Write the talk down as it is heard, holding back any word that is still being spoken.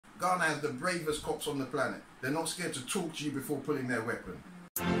Ghana has the bravest cops on the planet. They're not scared to talk to you before pulling their weapon.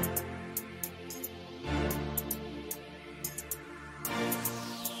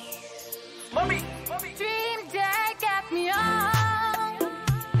 Mommy! Dream that got me on.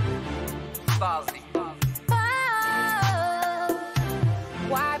 Starzy. Oh,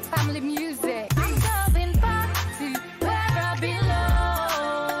 white family music. I'm going back to where I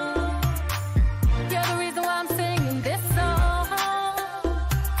belong. You're the reason why I'm singing this song.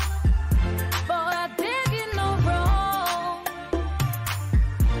 Boy, I did you no wrong,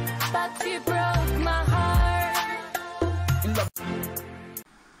 but you broke my heart.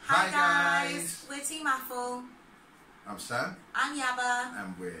 Hi guys, we're Team Apple. I'm Sam. I'm Yaba.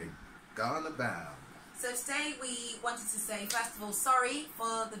 And we're Ghana bound. So today we wanted to say, first of all, sorry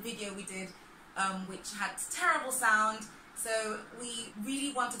for the video we did, which had terrible sound. So we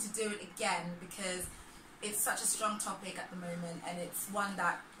really wanted to do it again because it's such a strong topic at the moment, and it's one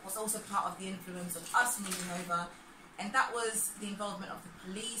that was also part of the influence of us moving over, and that was the involvement of the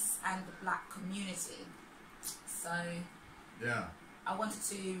police and the black community. So Yeah. I wanted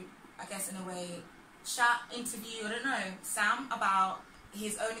to, I guess in a way, interview, I don't know, Sam about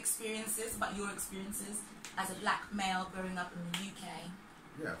his own experiences, about your experiences as a black male growing up in the UK.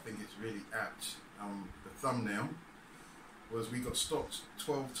 Yeah, I think it's really apt. The thumbnail was we got stopped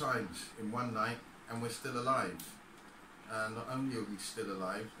 12 times in one night and we're still alive. And not only are we still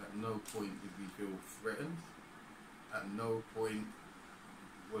alive, at no point did we feel threatened. At no point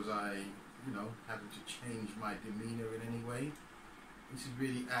was I, having to change my demeanour in any way. This is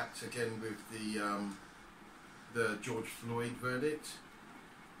really apt again with the George Floyd verdict,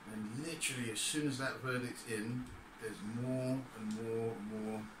 and literally as soon as that verdict's in, there's more and more and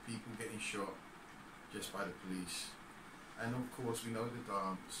more people getting shot just by the police. And of course we know the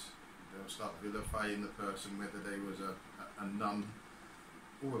dance. They'll start vilifying the person, whether they was a nun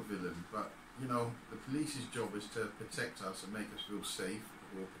or a villain. But the police's job is to protect us and make us feel safe,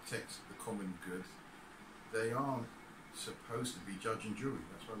 or protect the common good. They aren't supposed to be judge and jury.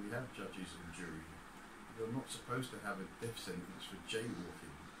 That's why we have judges and jury. You're not supposed to have a death sentence for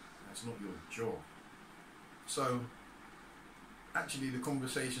jaywalking. That's not your job. So actually the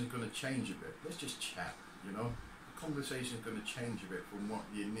conversation's going to change a bit. Let's just chat, The conversation's going to change a bit from what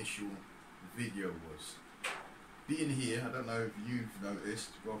the initial video was. Being here, I don't know if you've noticed,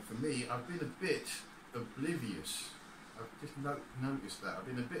 well for me, I've been a bit oblivious. I've just noticed that. I've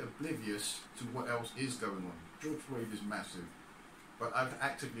been a bit oblivious to what else is going on. George Floyd is massive, but I've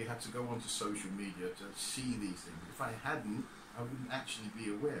actively had to go onto social media to see these things. If I hadn't, I wouldn't actually be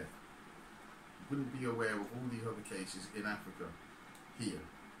aware. Wouldn't be aware of all the other cases in Africa here.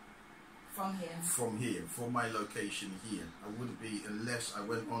 From here? From my location here. I wouldn't be unless I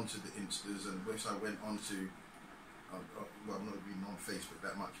went onto the Instas, and unless I went onto, well, I'm not even on Facebook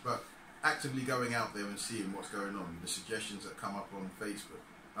that much, but actively going out there and seeing what's going on, the suggestions that come up on Facebook,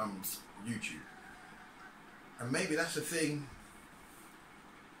 YouTube. And maybe that's the thing,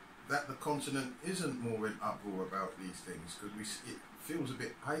 that the continent isn't more in uproar about these things, because it feels a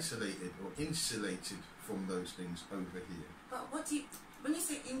bit isolated or insulated from those things over here. But when you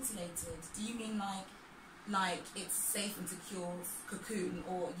say insulated, do you mean like it's safe and secure cocoon,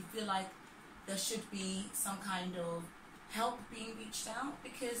 or you feel like there should be some kind of help being reached out?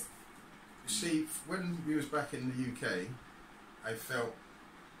 Because see, when we was back in the UK, I felt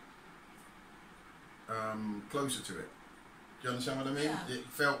closer to it. Do you understand what I mean? Yeah. It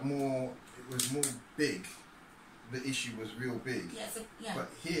felt more, it was more big. The issue was real big. yeah, yeah. But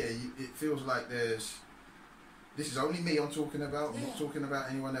here, it feels like this is only me I'm talking about, I'm not talking about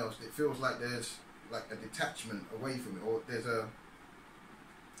anyone else. It feels like there's like a detachment away from it, or there's a...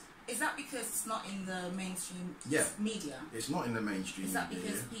 Is that because it's not in the mainstream media? It's not in the mainstream media. Is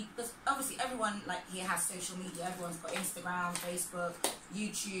that media, because obviously everyone here has social media. Everyone's got Instagram, Facebook,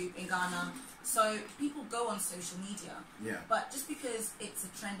 YouTube in Ghana. So people go on social media. Yeah. But just because it's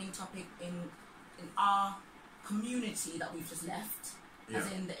a trending topic in our community that we've just left, as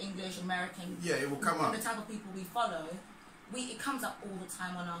in the English American, it will come up. The type of people we follow, it comes up all the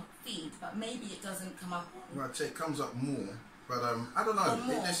time on our feed. But maybe it doesn't come up. Well, I'd say it comes up more. But I don't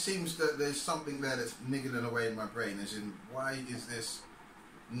know, it just seems that there's something there that's niggling away in my brain, as in, why is this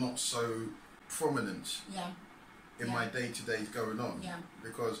not so prominent in my day-to-days going on? Yeah.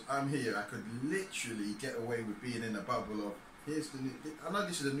 Because I'm here, I could literally get away with being in a bubble of, I know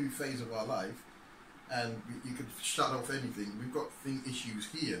this is a new phase of our life, and you could shut off anything. We've got issues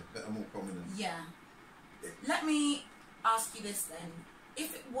here that are more prominent. Yeah. Let me ask you this then.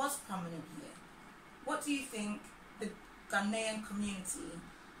 If it was prominent here, what do you think the Ghanaian community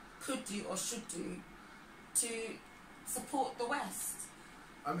could do or should do to support the West?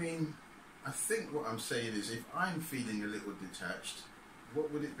 I mean, I think what I'm saying is, if I'm feeling a little detached,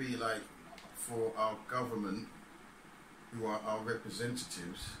 what would it be like for our government, who are our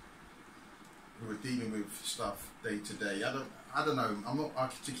representatives, who are dealing with stuff day to day? I don't know. I'm not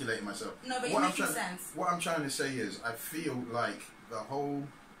articulating myself. No, but you're making sense. What I'm trying to say is, I feel like the whole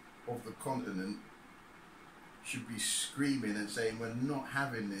of the continent should be screaming and saying, we're not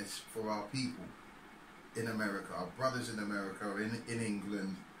having this for our people in America, our brothers in America, in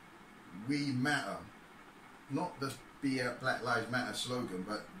England. We matter. Not the Black Lives Matter slogan,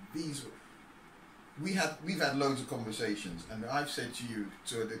 but we've had loads of conversations, and I've said to you,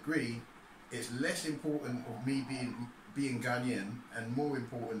 to a degree, it's less important of me being Ghanaian and more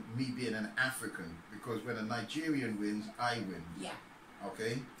important me being an African, because when a Nigerian wins, I win. Yeah.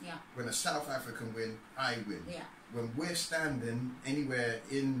 Okay? Yeah. When a South African win, I win. Yeah. When we're standing anywhere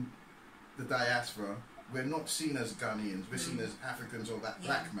in the diaspora, we're not seen as Ghanaians, we're seen as Africans or that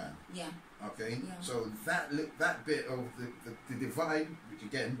black man. Yeah. Okay? Yeah. So that bit of the divide, which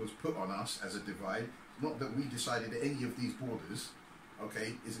again was put on us as a divide, not that we decided any of these borders,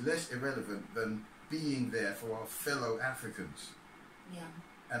 okay, is less irrelevant than being there for our fellow Africans. Yeah.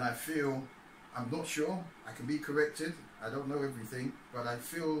 And I feel, I'm not sure, I can be corrected, I don't know everything, but I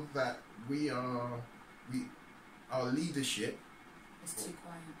feel that our leadership... It's too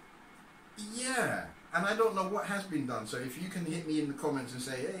quiet. Yeah. And I don't know what has been done. So if you can hit me in the comments and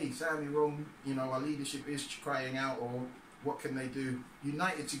say, hey, Sam, you're wrong, you know, our leadership is crying out, or what can they do?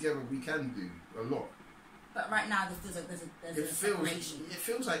 United together, we can do a lot. But right now, there's a separation. It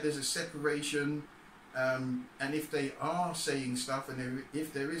feels like there's a separation, and if they are saying stuff, and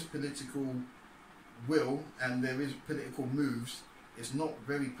if there is political will and there is political moves, it's not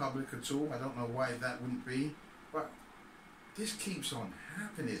very public at all. I don't know why that wouldn't be, but this keeps on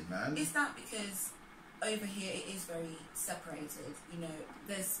happening, man. Is that because over here it is very separated? You know,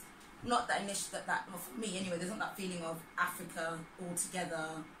 there's not that initial well, for me anyway, there's not that feeling of Africa all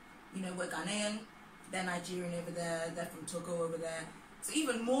together. You know, we're Ghanaian, they're Nigerian over there, they're from Togo over there. So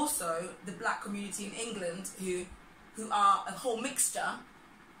even more so, the black community in England, who are a whole mixture,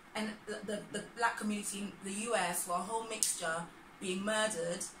 and the black community in the US, who are a whole mixture, being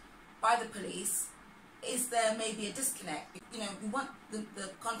murdered by the police. Is there maybe a disconnect? You know, we want the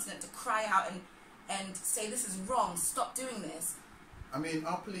continent to cry out and say, this is wrong, stop doing this. I mean,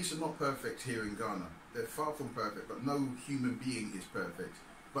 our police are not perfect here in Ghana. They're far from perfect, but no human being is perfect.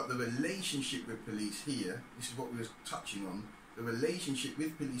 But the relationship with police here, this is what we were touching on, the relationship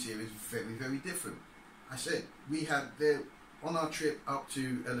with police here is very, very different. I said, we had there, on our trip up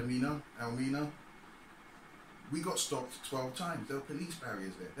to Elmina, we got stopped 12 times. There were police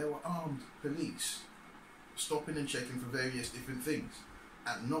barriers there. There were armed police stopping and checking for various different things.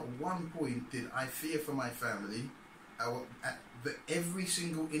 At not one point did I fear for my family. Every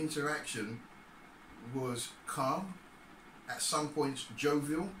single interaction was calm, at some points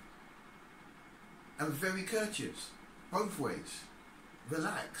jovial, and very courteous, both ways,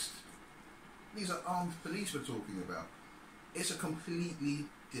 relaxed. These are armed police we're talking about. It's a completely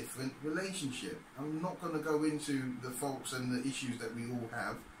different relationship. I'm not going to go into the faults and the issues that we all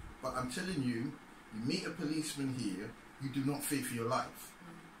have, but I'm telling you, you meet a policeman here, you do not fear for your life.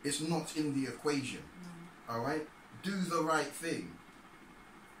 It's not in the equation. Alright? Do the right thing.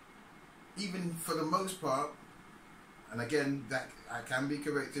 Even for the most part, and again, that I can be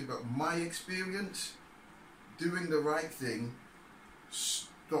corrected, but my experience, doing the right thing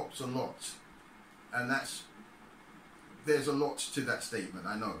stops a lot. And there's a lot to that statement,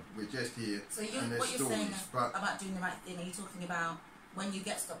 I know. We're just here, so and there's what you're saying but about doing the right thing, are you talking about when you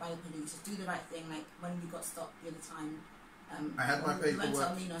get stopped by the police, just do the right thing, like when you got stopped the other time? I had my paperwork. We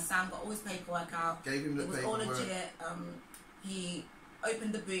went to, you know, Sam got all his paperwork out. Gave him the paperwork. It was all legit. He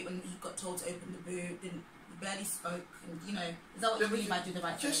opened the boot when he got told to open the boot. He barely spoke. And, you know, is that what you mean by do the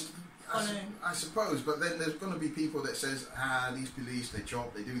right thing? I suppose, but then there's going to be people that says, these police, they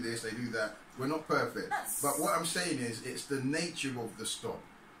chop, they do this, they do that. We're not perfect. But what I'm saying is, it's the nature of the stop.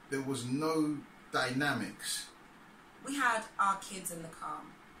 There was no dynamics. We had our kids in the car,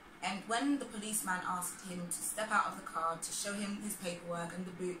 and when the policeman asked him to step out of the car to show him his paperwork and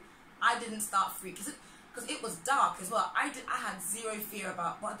the boot, I didn't start freaking, because it was dark as well. I had zero fear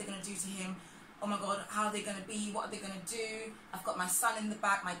about what are they going to do to him. Oh my God, how are they going to be? What are they going to do? I've got my son in the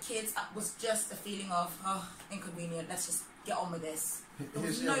back, my kids. It was just a feeling of, inconvenient. Let's just get on with this. There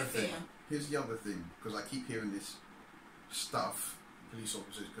was no fear. Here's the other thing, because I keep hearing this stuff. Police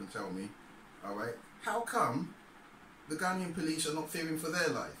officers can tell me. All right, how come the Ghanaian police are not fearing for their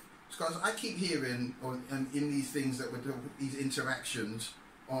life? Because I keep hearing in these things that we're doing, these interactions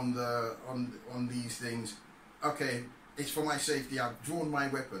on these things. Okay, it's for my safety. I've drawn my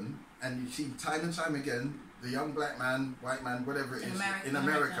weapon, and you see time and time again, the young black man, white man, whatever it is, in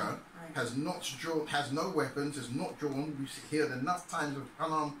America right. has no weapons, has not drawn. We've heard enough times of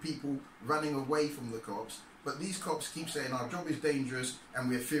unarmed people running away from the cops, but these cops keep saying our job is dangerous and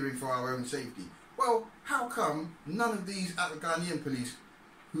we're fearing for our own safety. Well, how come none of these Ghanaian police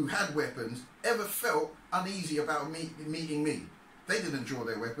who had weapons ever felt uneasy about meeting me? They didn't draw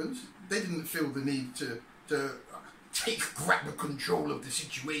their weapons. They didn't feel the need to grab the control of the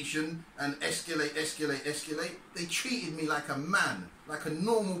situation and escalate. They treated me like a man, like a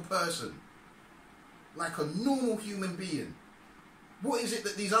normal person, like a normal human being. What is it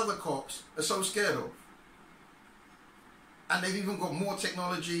that these other cops are so scared of? And they've even got more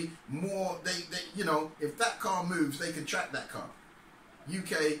technology, they if that car moves, they can track that car.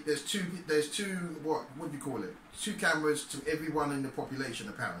 UK, there's two, what do you call it? 2 cameras to everyone in the population,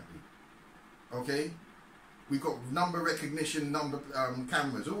 apparently. Okay? We've got number recognition,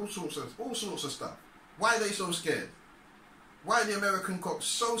 cameras, all sorts of stuff. Why are they so scared? Why are the American cops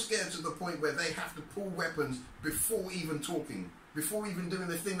so scared to the point where they have to pull weapons before even talking, before even doing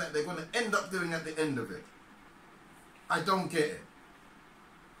the thing that they're going to end up doing at the end of it? I don't get it.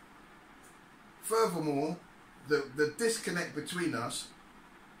 Furthermore, the disconnect between us,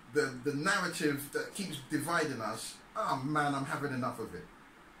 the narrative that keeps dividing us, oh man, I'm having enough of it.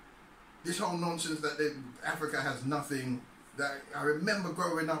 This whole nonsense that Africa has nothing, that I remember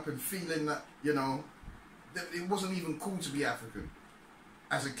growing up and feeling that, that it wasn't even cool to be African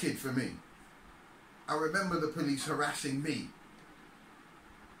as a kid for me. I remember the police harassing me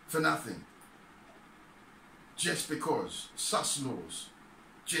for nothing. Just because. Sus laws.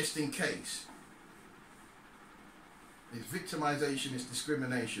 Just in case. It's victimization, it's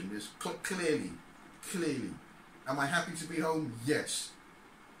discrimination. It's clearly. Am I happy to be home? Yes.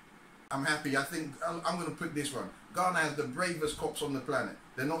 I'm happy. I think I'm going to put this one. Ghana has the bravest cops on the planet.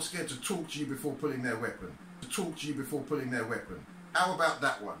 They're not scared to talk to you before pulling their weapon. How about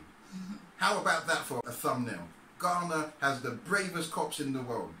that one? How about that for a thumbnail? Ghana has the bravest cops in the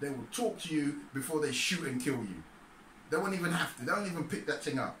world. They will talk to you before they shoot and kill you. They won't even have to. They don't even pick that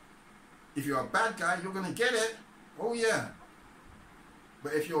thing up. If you're a bad guy, you're going to get it. Oh yeah.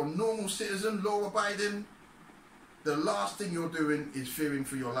 But if you're a normal citizen, law-abiding, the last thing you're doing is fearing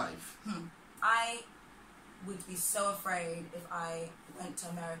for your life. I would be so afraid if I went to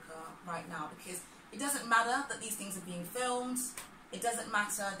America right now, because it doesn't matter that these things are being filmed. It doesn't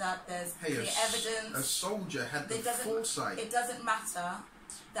matter that there's clear evidence. A soldier had the foresight. It doesn't matter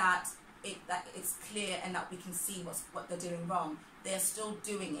that it's clear and that we can see what they're doing wrong. They're still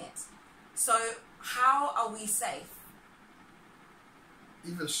doing it. So how are we safe?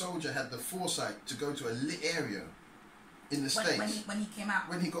 Even soldier had the foresight to go to a lit area in the States. When he came out.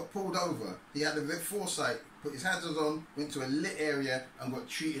 When he got pulled over, he had the foresight, put his hazards on, went to a lit area and got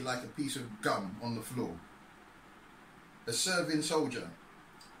treated like a piece of gum on the floor. A serving soldier.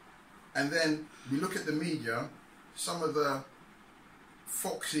 And then we look at the media, some of the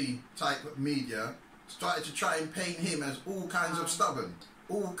foxy type of media started to try and paint him as all kinds of stubborn,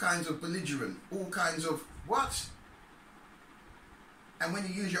 all kinds of belligerent, all kinds of what? And when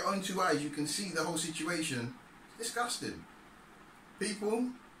you use your own 2 eyes, you can see the whole situation. It's disgusting. People,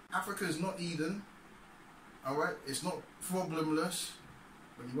 Africa is not Eden. Alright? It's not problemless.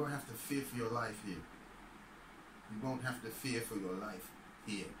 But you won't have to fear for your life here. You won't have to fear for your life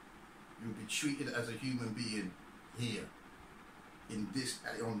here. You'll be treated as a human being here.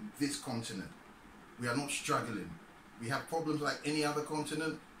 On this continent. We are not struggling. We have problems like any other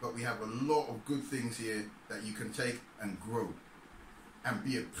continent, but we have a lot of good things here that you can take and grow and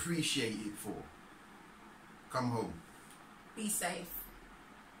be appreciated for. Come home. Be safe.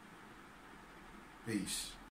 Peace.